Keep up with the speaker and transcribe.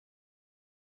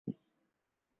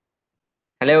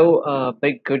Hello,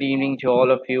 big good evening to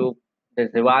all of you. This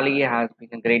Diwali has been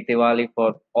a great Diwali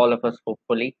for all of us,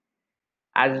 hopefully.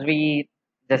 As we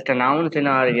just announced in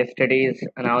our yesterday's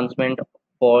announcement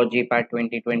for GPAT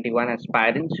 2021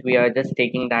 aspirants, we are just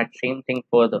taking that same thing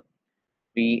further.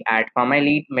 We at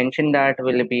PharmaElite mentioned that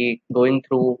we'll be going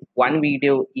through one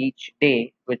video each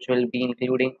day, which will be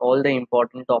including all the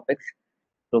important topics.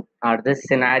 So, this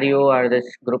scenario or this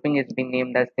grouping is being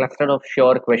named as cluster of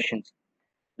sure questions.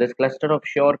 This cluster of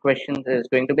sure questions is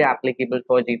going to be applicable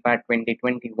for GPAT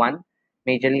 2021,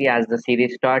 majorly as the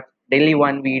series starts. Daily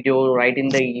one video right in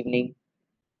the evening.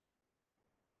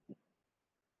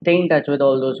 Stay in touch with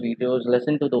all those videos,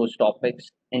 listen to those topics,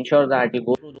 ensure that you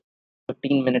go through the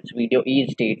 15 minutes video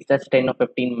each day. It's just 10 or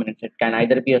 15 minutes. It can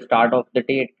either be a start of the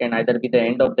day, it can either be the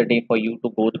end of the day for you to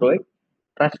go through it.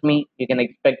 Trust me, you can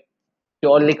expect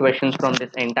purely questions from this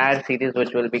entire series,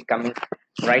 which will be coming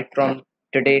right from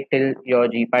today till your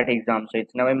GPAT exam. So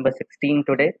it's November 16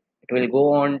 today. It will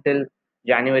go on till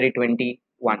January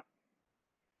 21.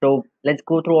 So let's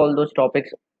go through all those topics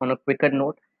on a quicker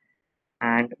note.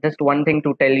 And just one thing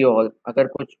to tell you all, अगर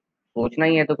कुछ सोचना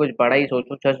ही है तो कुछ बड़ा ही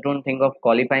सोचो. Just don't think of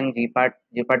qualifying GPAT.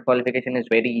 GPAT qualification is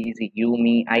very easy. You,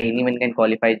 me, anyone can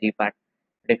qualify GPAT.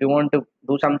 But if you want to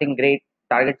do something great,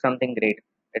 target something great.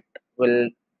 It will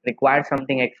require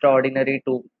something extraordinary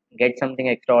to get something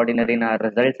extraordinary in our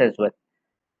results as well.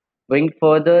 Going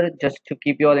further, just to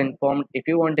keep you all informed, if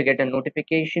you want to get a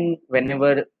notification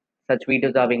whenever such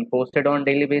videos are being posted on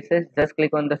daily basis, just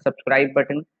click on the subscribe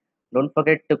button. Don't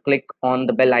forget to click on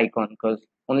the bell icon, because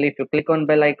only if you click on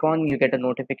bell icon, you get a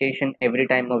notification every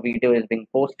time a video is being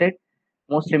posted.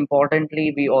 Most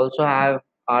importantly, we also have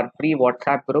our free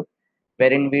WhatsApp group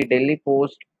wherein we daily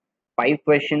post 5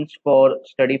 questions for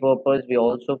study purpose. We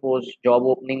also post job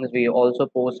openings. We also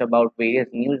post about various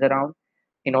news around.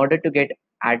 In order to get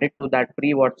added to that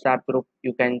free WhatsApp group,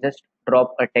 you can just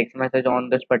drop a text message on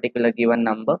this particular given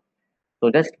number.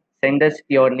 So just send us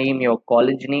your name, your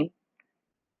college name,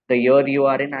 the year you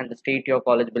are in, and the state your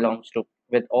college belongs to.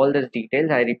 With all these details,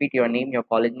 I repeat, your name, your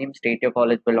college name, state your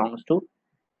college belongs to,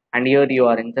 and year you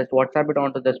are in. Just WhatsApp it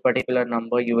onto this particular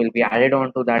number. You will be added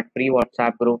onto that free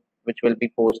WhatsApp group, which will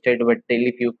be posted with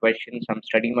daily few questions, some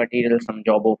study material, some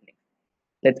job openings.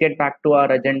 Let's get back to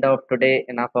our agenda of today.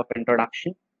 Enough of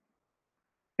introduction.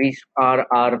 These are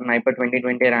our NIPER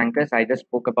 2020 rankers. I just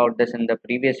spoke about this in the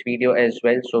previous video as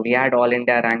well. So we had All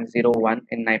India rank 01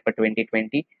 in NIPER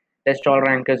 2020. Test all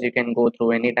rankers you can go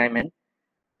through anytime, and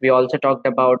we also talked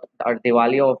about our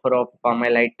Diwali offer of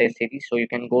PHARMAELITE test series. So you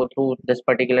can go through this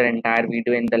particular entire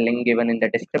video in the link given in the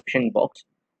description box.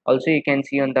 Also, you can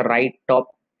see on the right top,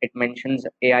 it mentions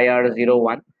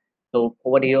AIR01. So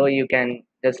over here, you can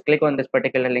just click on this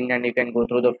particular link and you can go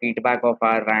through the feedback of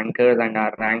our rankers and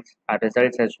our ranks, our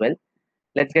results as well.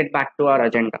 Let's get back to our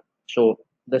agenda. So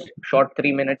this short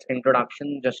 3 minutes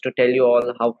introduction just to tell you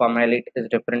all how PharmaElite is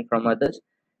different from others.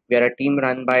 We are a team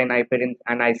run by NIPERians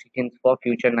and ICTians for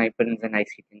future NIPERians and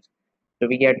ICTians. So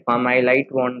we at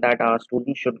PharmaElite want that our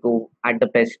students should go at the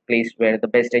best place where the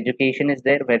best education is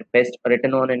there, where best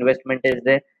return on investment is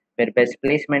there, where best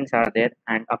placements are there,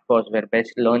 and of course where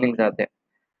best learnings are there.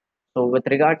 So with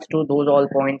regards to those all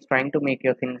points, trying to make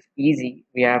your things easy,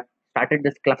 we have started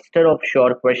this cluster of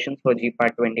sure questions for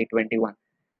GPAT 2021.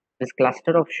 This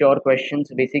cluster of sure questions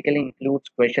basically includes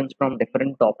questions from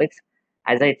different topics.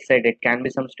 As I said, it can be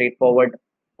some straightforward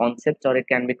concepts or it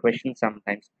can be questions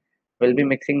sometimes. We'll be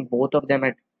mixing both of them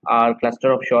at our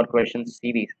cluster of sure questions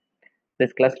series.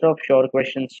 This cluster of sure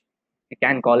questions, you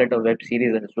can call it a web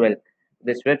series as well.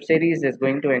 This web series is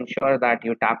going to ensure that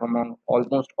you tap among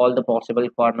almost all the possible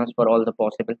corners for all the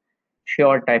possible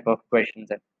sure type of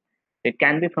questions. It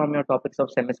can be from your topics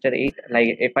of semester 8.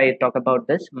 Like if I talk about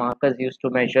this, markers used to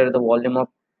measure the volume of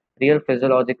real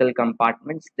physiological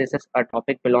compartments. This is a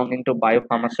topic belonging to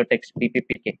biopharmaceutics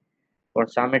BPPK. For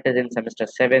some, it is in semester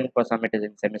 7. For some, it is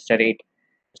in semester 8.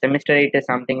 Semester 8 is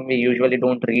something we usually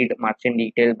don't read much in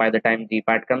detail by the time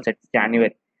GPAT comes. It's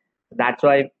January. That's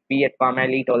why we at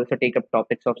PharmaElite also take up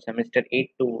topics of semester 8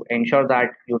 to ensure that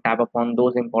you tap upon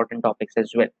those important topics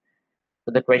as well.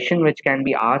 So the question which can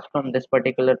be asked from this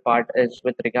particular part is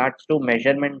with regards to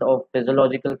measurement of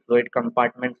physiological fluid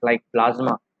compartments like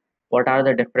plasma. What are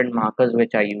the different markers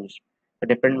which are used? The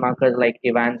different markers like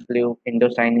Evans blue,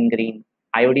 indocyanine green,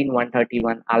 iodine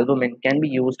 131, albumin can be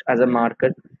used as a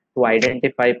marker to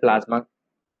identify plasma.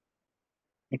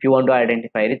 If you want to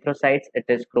identify erythrocytes, it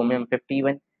is chromium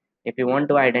 51. If you want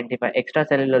to identify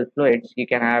extracellular fluids, you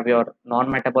can have your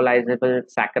non-metabolizable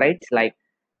saccharides like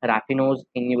raffinose,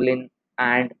 inulin,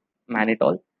 and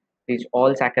mannitol. These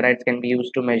all saccharides can be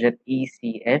used to measure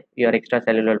ECF, your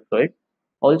extracellular fluid.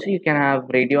 Also, you can have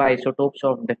radioisotopes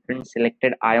of different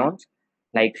selected ions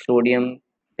like sodium,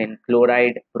 then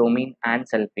chloride, bromine, and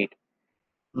sulfate.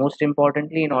 Most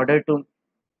importantly, in order to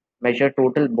measure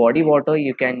total body water,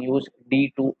 you can use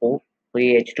D2O. So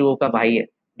ये H2O का भाई है,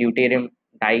 deuterium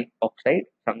dioxide,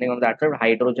 something of that sort,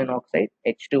 hydrogen oxide,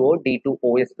 H2O,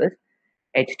 D2O is this,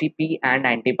 HTP and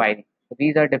antipyrine. So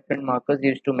these are different markers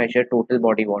used to measure total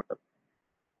body water.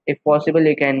 If possible,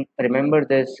 you can remember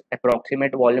this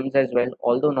approximate volumes as well,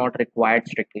 although not required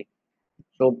strictly.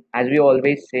 So as we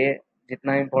always say,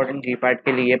 जितना important GPAT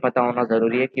के लिए ये पता होना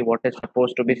जरूरी है कि what is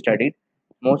supposed to be studied.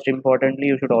 Most importantly,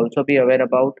 you should also be aware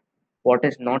about what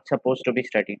is not supposed to be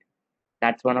studied.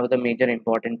 That's one of the major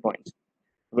important points.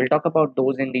 We'll talk about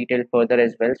those in detail further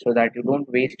as well so that you don't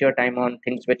waste your time on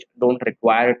things which don't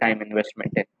require time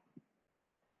investment in.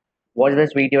 Watch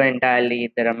this video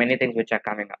entirely. There are many things which are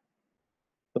coming up.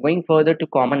 So going further to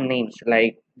common names,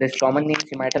 like this common names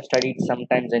you might have studied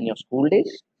sometimes in your school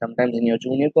days, sometimes in your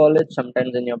junior college,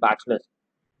 sometimes in your bachelor's.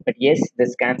 But yes,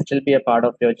 this can still be a part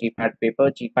of your GPAT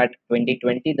paper. GPAT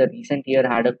 2020, the recent year,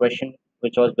 had a question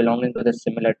which was belonging to the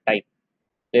similar type.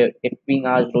 If being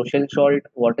asked Rochelle salt,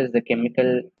 what is the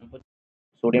chemical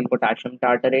sodium potassium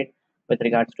tartarate? With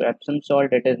regards to Epsom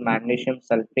salt, it is magnesium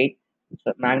sulfate.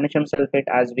 So magnesium sulfate,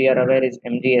 as we are aware, is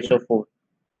MgSO4.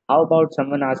 How about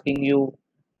someone asking you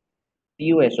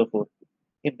CuSO4?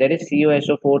 If there is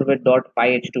CuSO4 with dot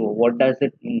 5H2O, what does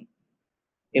it mean?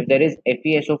 If there is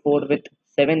FeSO4 with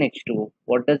 7H2O,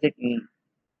 what does it mean?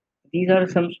 These are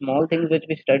some small things which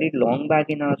we studied long back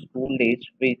in our school days,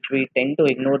 which we tend to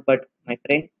ignore. But my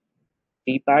friend,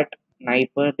 CPAT,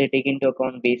 NIPER, they take into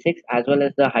account basics as well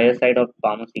as the higher side of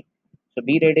pharmacy. So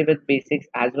be ready with basics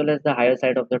as well as the higher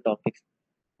side of the topics.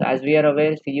 So as we are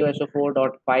aware,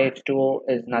 CuSO4.5H2O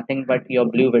is nothing but your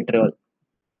blue vitriol.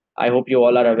 I hope you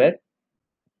all are aware.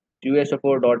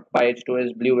 CuSO4.5H2O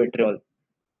is blue vitriol.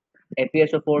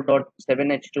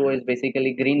 FeSO4.7H2O is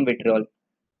basically green vitriol.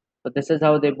 So this is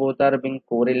how they both are being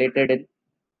correlated in.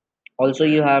 Also,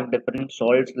 you have different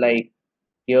salts like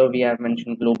here we have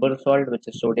mentioned global salt, which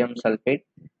is sodium sulfate.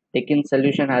 Thickened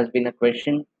solution has been a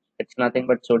question. It's nothing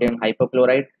but sodium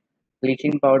hypochlorite.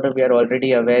 Bleaching powder, we are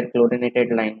already aware,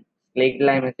 chlorinated lime. Slaked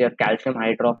lime is your calcium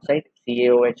hydroxide,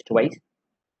 CaOH twice.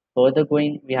 Further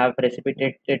going, we have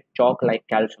precipitated chalk like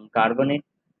calcium carbonate,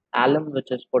 alum, which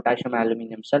is potassium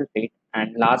aluminum sulfate,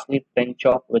 and lastly, French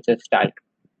chalk, which is talc.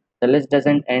 The list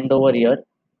doesn't end over here.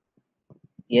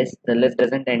 Yes, the list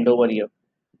doesn't end over here.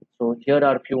 So here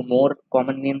are a few more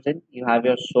common names in. You have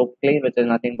your soap clay, which is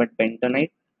nothing but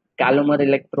bentonite. Calomel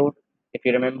electrode, if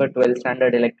you remember 12th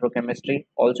standard electrochemistry,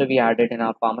 also we had it in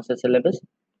our pharmacy syllabus.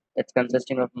 It's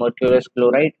consisting of mercurous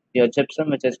chloride, your gypsum,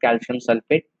 which is calcium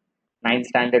sulfate. 9th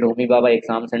standard Homi Baba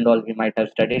exams and all, we might have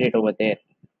studied it over there.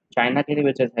 China clay,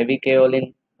 which is heavy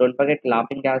kaolin. Don't forget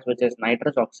laughing gas, which is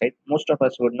nitrous oxide. Most of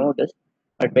us would know this,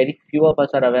 but very few of us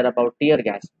are aware about tear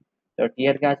gas. So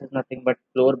tear gas is nothing but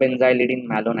chlorobenzylidene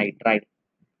malonitride.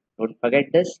 Don't forget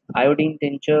this. Iodine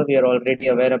tincture, we are already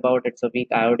aware about. It's a weak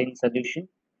iodine solution.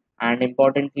 And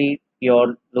importantly,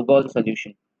 your Lugol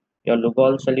solution. Your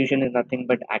Lugol solution is nothing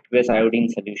but aqueous iodine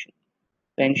solution.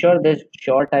 To ensure this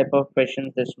short type of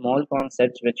questions, the small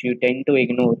concepts which you tend to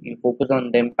ignore, you focus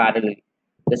on them parallelly.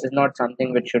 This is not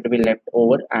something which should be left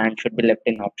over and should be left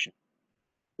in option.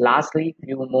 Lastly,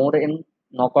 few more in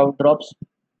knockout drops.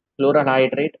 Chloral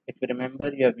hydrate, if you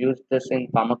remember, you have used this in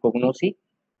pharmacognosy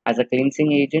as a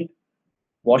cleansing agent.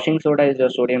 Washing soda is your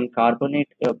sodium carbonate,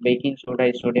 your baking soda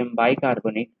is sodium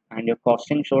bicarbonate, and your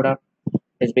caustic soda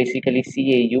is basically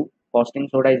CaU. Caustic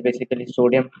soda is basically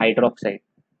sodium hydroxide.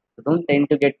 So don't tend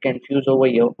to get confused over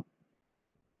here.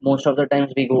 Most of the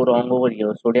times we go wrong over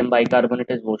here. Sodium bicarbonate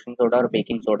is washing soda or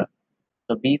baking soda.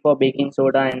 So B for baking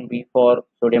soda and B for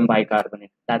sodium bicarbonate.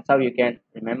 That's how you can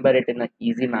remember it in an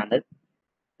easy manner.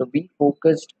 So be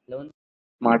focused, learn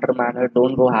smarter manner,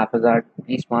 don't go haphazard.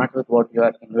 Be smart with what you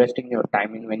are investing your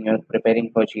time in when you're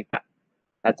preparing for GPAT.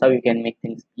 That's how you can make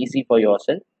things easy for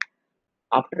yourself.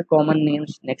 After common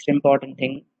names, next important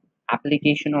thing,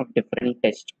 application of different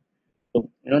tests. So,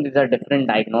 these are different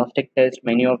diagnostic tests.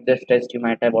 Many of these tests you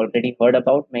might have already heard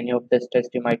about. Many of these tests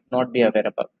you might not be aware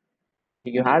about.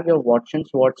 So you have your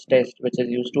Watson-Schwartz test, which is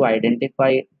used to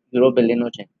identify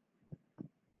urobilinogen.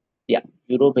 Yeah,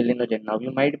 urobilinogen. Now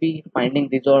you might be finding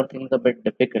these all things a bit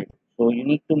difficult. So you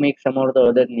need to make some of the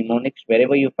other mnemonics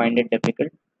wherever you find it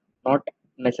difficult. Not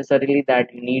necessarily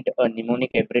that you need a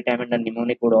mnemonic every time and a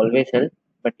mnemonic would always help,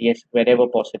 but yes, wherever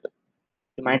possible.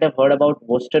 You might have heard about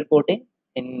Worcester coating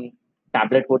in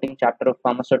tablet coating chapter of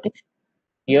pharmaceutics.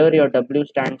 Here your W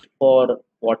stands for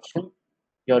Watson,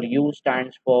 your U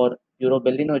stands for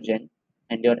urobilinogen,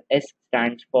 and your S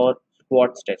stands for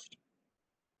Squats test.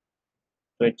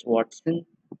 So it's Watson,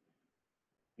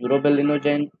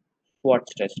 urobilinogen,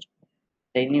 Squats test.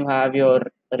 Then you have your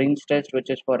Rins test, which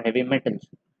is for heavy metals.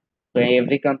 So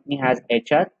every company has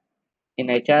HR. In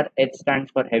HR, H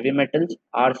stands for heavy metals,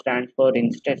 R stands for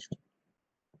Rins test.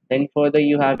 Then further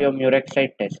you have your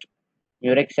Murexide test.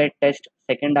 Murexide test,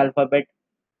 second alphabet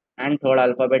and third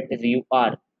alphabet is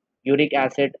UR. Uric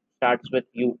acid starts with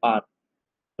UR.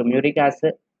 So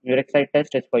Murexide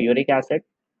test is for uric acid.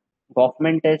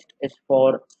 Goffman test is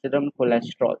for serum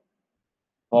cholesterol.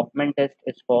 Hoffman test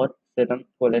is for serum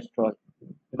cholesterol.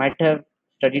 You might have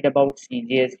studied about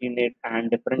CGS unit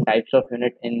and different types of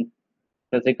unit in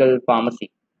physical pharmacy,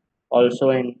 also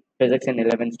in physics in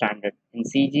 11th standard. In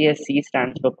CGS, C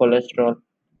stands for cholesterol,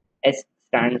 S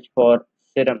stands for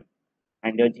serum,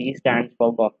 and your G stands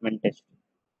for Goffman test.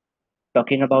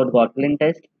 Talking about Gautlin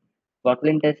test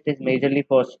is majorly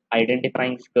for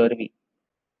identifying scurvy,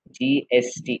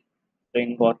 GST. So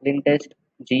in Gautlin test,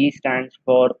 G stands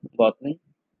for Gautlin,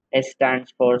 S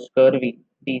stands for scurvy,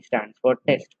 T stands for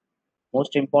test.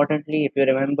 Most importantly, if you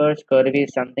remember, scurvy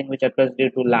is something which occurs due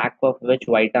to lack of which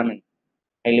vitamin?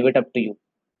 I leave it up to you.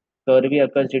 Scurvy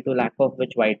occurs due to lack of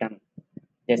which vitamin?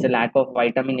 There's a lack of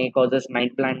vitamin A causes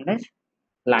night blindness.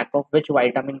 Lack of which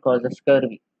vitamin causes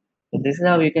scurvy? So this is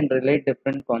how you can relate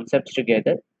different concepts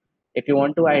together. If you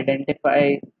want to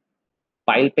identify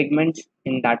bile pigments,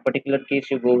 in that particular case,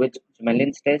 you go with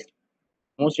Gmellin's test.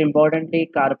 Most importantly,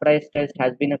 Carprice test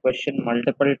has been a question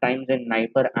multiple times in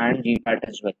NIPER and GPAT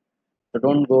as well. So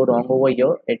don't go wrong over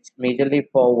here. It's majorly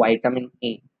for vitamin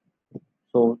A.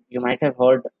 So you might have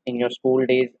heard in your school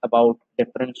days about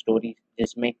different stories.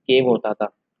 जिसमें cave होता था,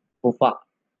 गुफा.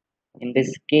 In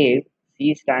this cave,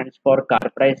 C stands for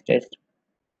Carprice test,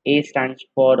 A stands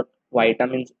for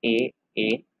vitamins A,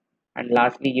 and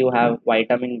lastly you have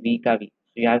vitamin V ka V.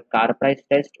 So you have Carprice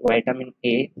test, vitamin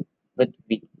A with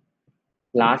V.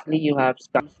 Lastly, you have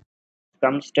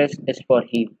Scum's test is for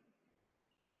heme.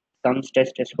 Scum's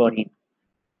test is for heme.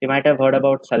 You might have heard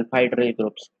about sulfhydryl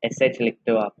groups, SH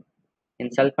लिखते हो आप. In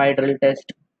in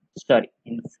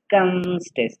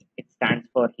Scum's test, it stands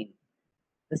for heme.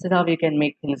 This is how you can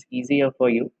make things easier for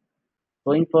you.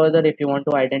 Going further, if you want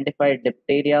to identify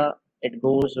diphtheria, it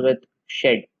goes with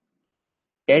shed.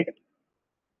 Shed,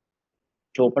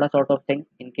 chopra sort of thing.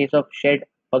 In case of shed,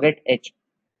 forget H.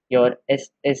 Your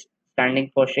S is standing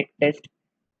for Schick test,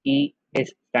 E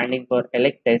is standing for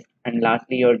elect test, and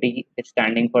lastly your D is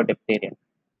standing for diphtheria.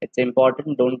 It's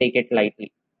important, don't take it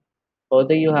lightly.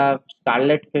 Further, you have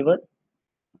scarlet fever.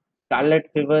 Scarlet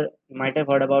fever, you might have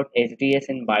heard about SDS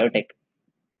in biotech,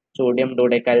 sodium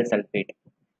dodecyl sulfate.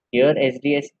 Here,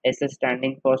 SDS S is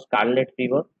standing for scarlet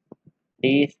fever,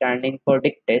 D is standing for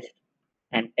Dick test,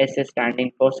 and S is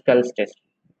standing for Skulls test.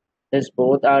 These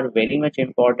both are very much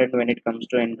important when it comes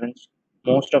to entrance.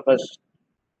 Most of us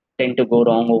tend to go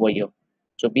wrong over here.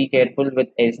 So be careful with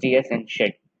SDS and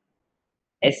shed.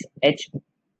 SH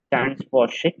stands for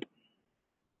shit,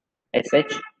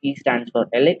 E stands for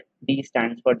elect, D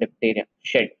stands for diphtheria,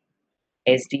 shed.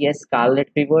 SDS, scarlet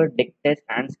fever, Dick test,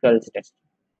 and Skulls test.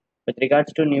 With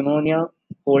regards to pneumonia,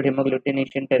 cold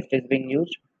hemagglutination test is being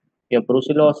used. Your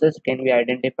brucellosis can be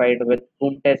identified with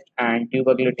Coombs test and tube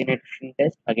agglutination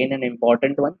test. Again, an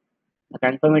important one. A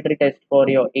confirmatory test for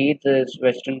your AIDS is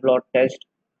Western blot test.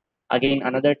 Again,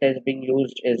 another test being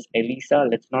used is ELISA.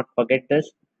 Let's not forget this.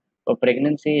 For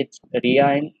pregnancy, it's RIA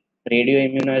and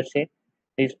radioimmunoassay.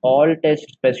 These all tests,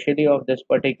 especially of this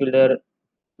particular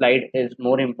slide, is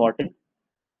more important.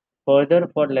 Further,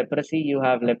 for leprosy, you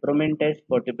have lepromin test,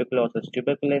 for tuberculosis,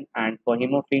 tuberculin, and for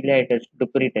hemophilia, it is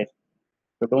Dupree test.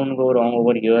 So don't go wrong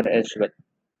over here as well.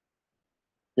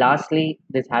 Lastly,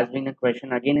 this has been a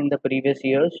question again in the previous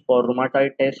years for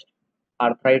rheumatoid test,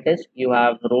 arthritis, you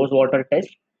have rose water test.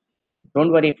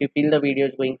 Don't worry, if you feel the video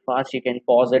is going fast, you can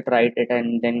pause it, write it,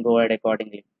 and then go ahead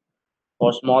accordingly.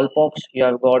 For smallpox, you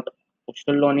have got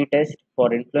Uchtaloni test.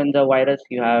 For influenza virus,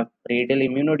 you have radial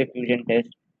immunodiffusion test.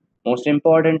 Most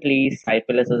importantly,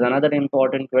 syphilis is another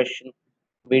important question.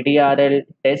 VDRL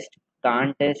test,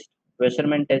 Kahn test,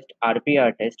 Wisserman test,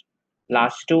 RPR test.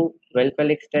 Last two,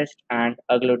 Wellfelix test and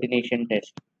agglutination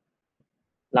test.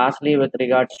 Lastly, with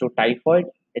regards to typhoid,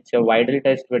 it's a Weidel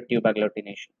test with tube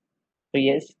agglutination. So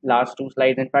yes, last two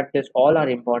slides. In fact, this all are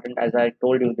important. As I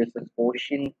told you, this is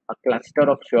ocean, a cluster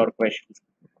of sure questions.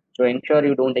 So ensure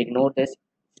you don't ignore this.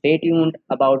 Stay tuned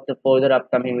about the further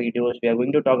upcoming videos. We are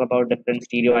going to talk about different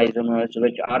stereoisomers,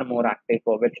 which are more active,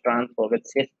 for which trans, for which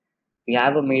cis. We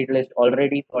have a made list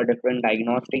already for different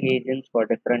diagnostic agents, for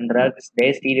different drugs,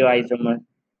 their stereoisomers,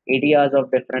 ADRs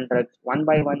of different drugs. One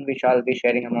by one, we shall be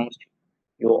sharing amongst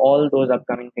you. you all those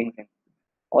upcoming things in.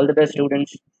 All the best,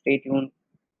 students. Stay tuned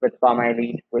with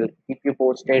PharmaElite. We'll keep you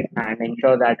posted and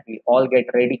ensure that we all get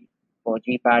ready for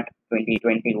GPAT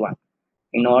 2021.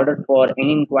 In order for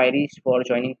any inquiries for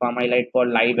joining PharmaElite for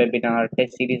live webinar,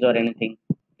 test series, or anything,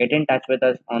 get in touch with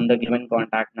us on the given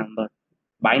contact number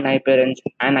by NIPERians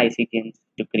and ICTians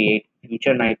to create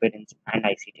future NIPERians and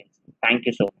ICTians. Thank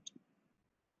you so much.